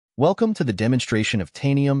Welcome to the demonstration of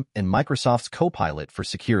Tanium and Microsoft's Copilot for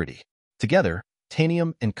security. Together,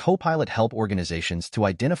 Tanium and Copilot help organizations to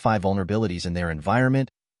identify vulnerabilities in their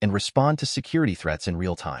environment and respond to security threats in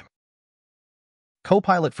real time.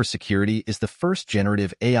 Copilot for Security is the first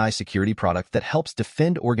generative AI security product that helps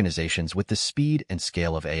defend organizations with the speed and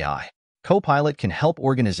scale of AI. Copilot can help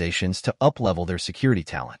organizations to up-level their security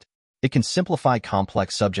talent. It can simplify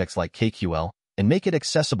complex subjects like KQL and make it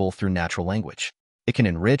accessible through natural language. It can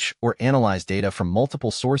enrich or analyze data from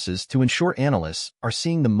multiple sources to ensure analysts are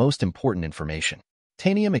seeing the most important information.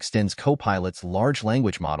 Tanium extends Copilot's large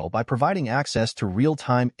language model by providing access to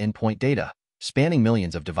real-time endpoint data, spanning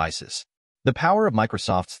millions of devices. The power of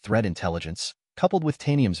Microsoft's threat intelligence, coupled with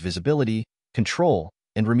Tanium's visibility, control,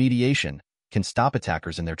 and remediation, can stop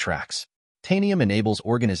attackers in their tracks. Tanium enables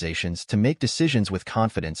organizations to make decisions with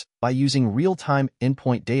confidence by using real-time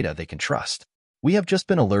endpoint data they can trust. We have just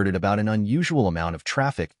been alerted about an unusual amount of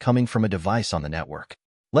traffic coming from a device on the network.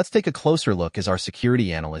 Let's take a closer look as our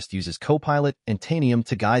security analyst uses Copilot and Tanium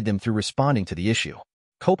to guide them through responding to the issue.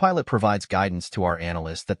 Copilot provides guidance to our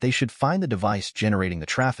analysts that they should find the device generating the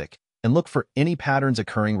traffic and look for any patterns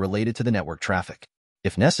occurring related to the network traffic.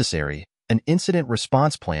 If necessary, an incident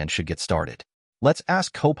response plan should get started. Let's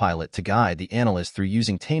ask Copilot to guide the analyst through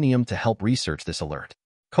using Tanium to help research this alert.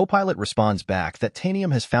 Copilot responds back that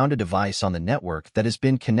Tanium has found a device on the network that has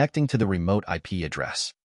been connecting to the remote IP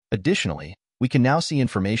address. Additionally, we can now see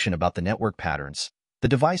information about the network patterns, the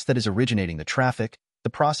device that is originating the traffic, the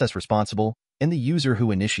process responsible, and the user who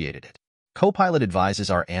initiated it. Copilot advises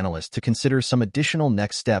our analysts to consider some additional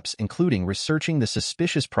next steps, including researching the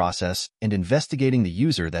suspicious process and investigating the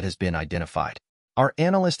user that has been identified. Our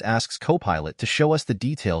analyst asks Copilot to show us the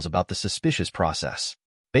details about the suspicious process.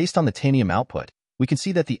 Based on the Tanium output, we can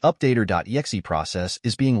see that the updater.exe process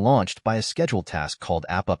is being launched by a scheduled task called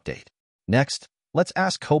app update. Next, let's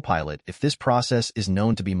ask Copilot if this process is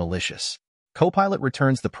known to be malicious. Copilot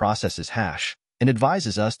returns the process's hash and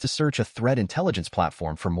advises us to search a threat intelligence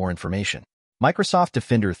platform for more information. Microsoft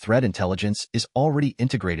Defender Threat Intelligence is already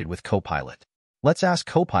integrated with Copilot. Let's ask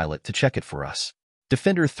Copilot to check it for us.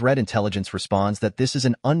 Defender Threat Intelligence responds that this is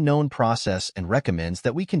an unknown process and recommends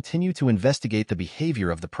that we continue to investigate the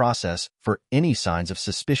behavior of the process for any signs of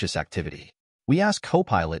suspicious activity. We ask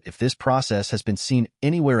Copilot if this process has been seen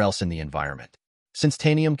anywhere else in the environment. Since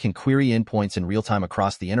Tanium can query endpoints in real time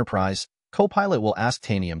across the enterprise, Copilot will ask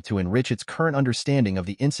Tanium to enrich its current understanding of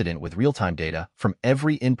the incident with real-time data from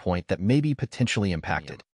every endpoint that may be potentially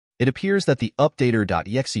impacted. It appears that the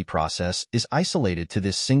updater.exe process is isolated to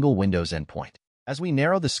this single Windows endpoint. As we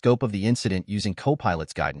narrow the scope of the incident using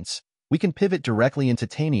Copilot's guidance, we can pivot directly into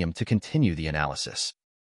Tanium to continue the analysis.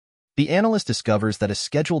 The analyst discovers that a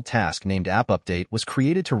scheduled task named App Update was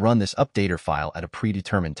created to run this updater file at a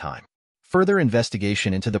predetermined time. Further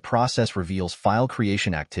investigation into the process reveals file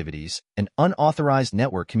creation activities and unauthorized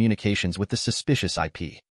network communications with the suspicious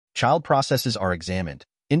IP. Child processes are examined,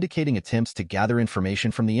 indicating attempts to gather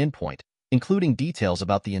information from the endpoint, including details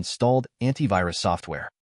about the installed antivirus software.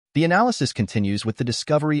 The analysis continues with the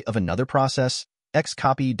discovery of another process,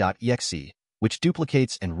 xcopy.exe, which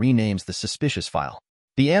duplicates and renames the suspicious file.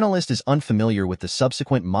 The analyst is unfamiliar with the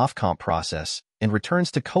subsequent mofcomp process and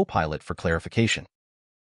returns to Copilot for clarification.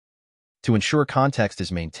 To ensure context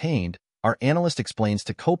is maintained, our analyst explains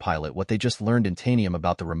to Copilot what they just learned in Tanium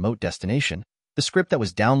about the remote destination, the script that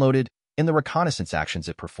was downloaded, and the reconnaissance actions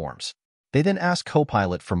it performs. They then ask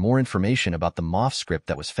Copilot for more information about the MOF script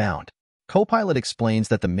that was found. Copilot explains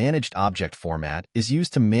that the managed object format is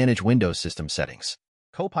used to manage Windows system settings.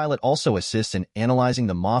 Copilot also assists in analyzing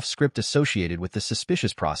the MOF script associated with the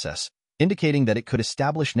suspicious process, indicating that it could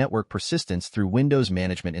establish network persistence through Windows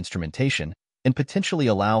management instrumentation and potentially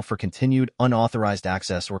allow for continued unauthorized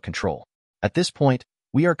access or control. At this point,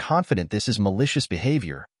 we are confident this is malicious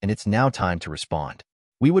behavior and it's now time to respond.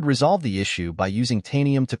 We would resolve the issue by using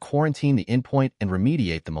Tanium to quarantine the endpoint and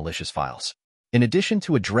remediate the malicious files. In addition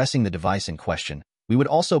to addressing the device in question, we would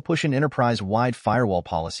also push an enterprise-wide firewall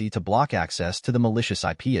policy to block access to the malicious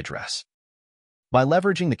IP address. By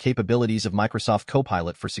leveraging the capabilities of Microsoft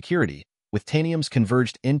Copilot for security, with Tanium's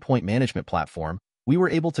converged endpoint management platform, we were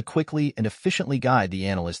able to quickly and efficiently guide the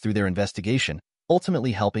analysts through their investigation,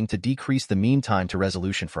 ultimately helping to decrease the mean time to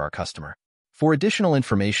resolution for our customer. For additional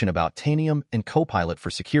information about Tanium and Copilot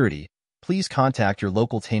for security, please contact your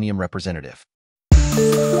local Tanium representative.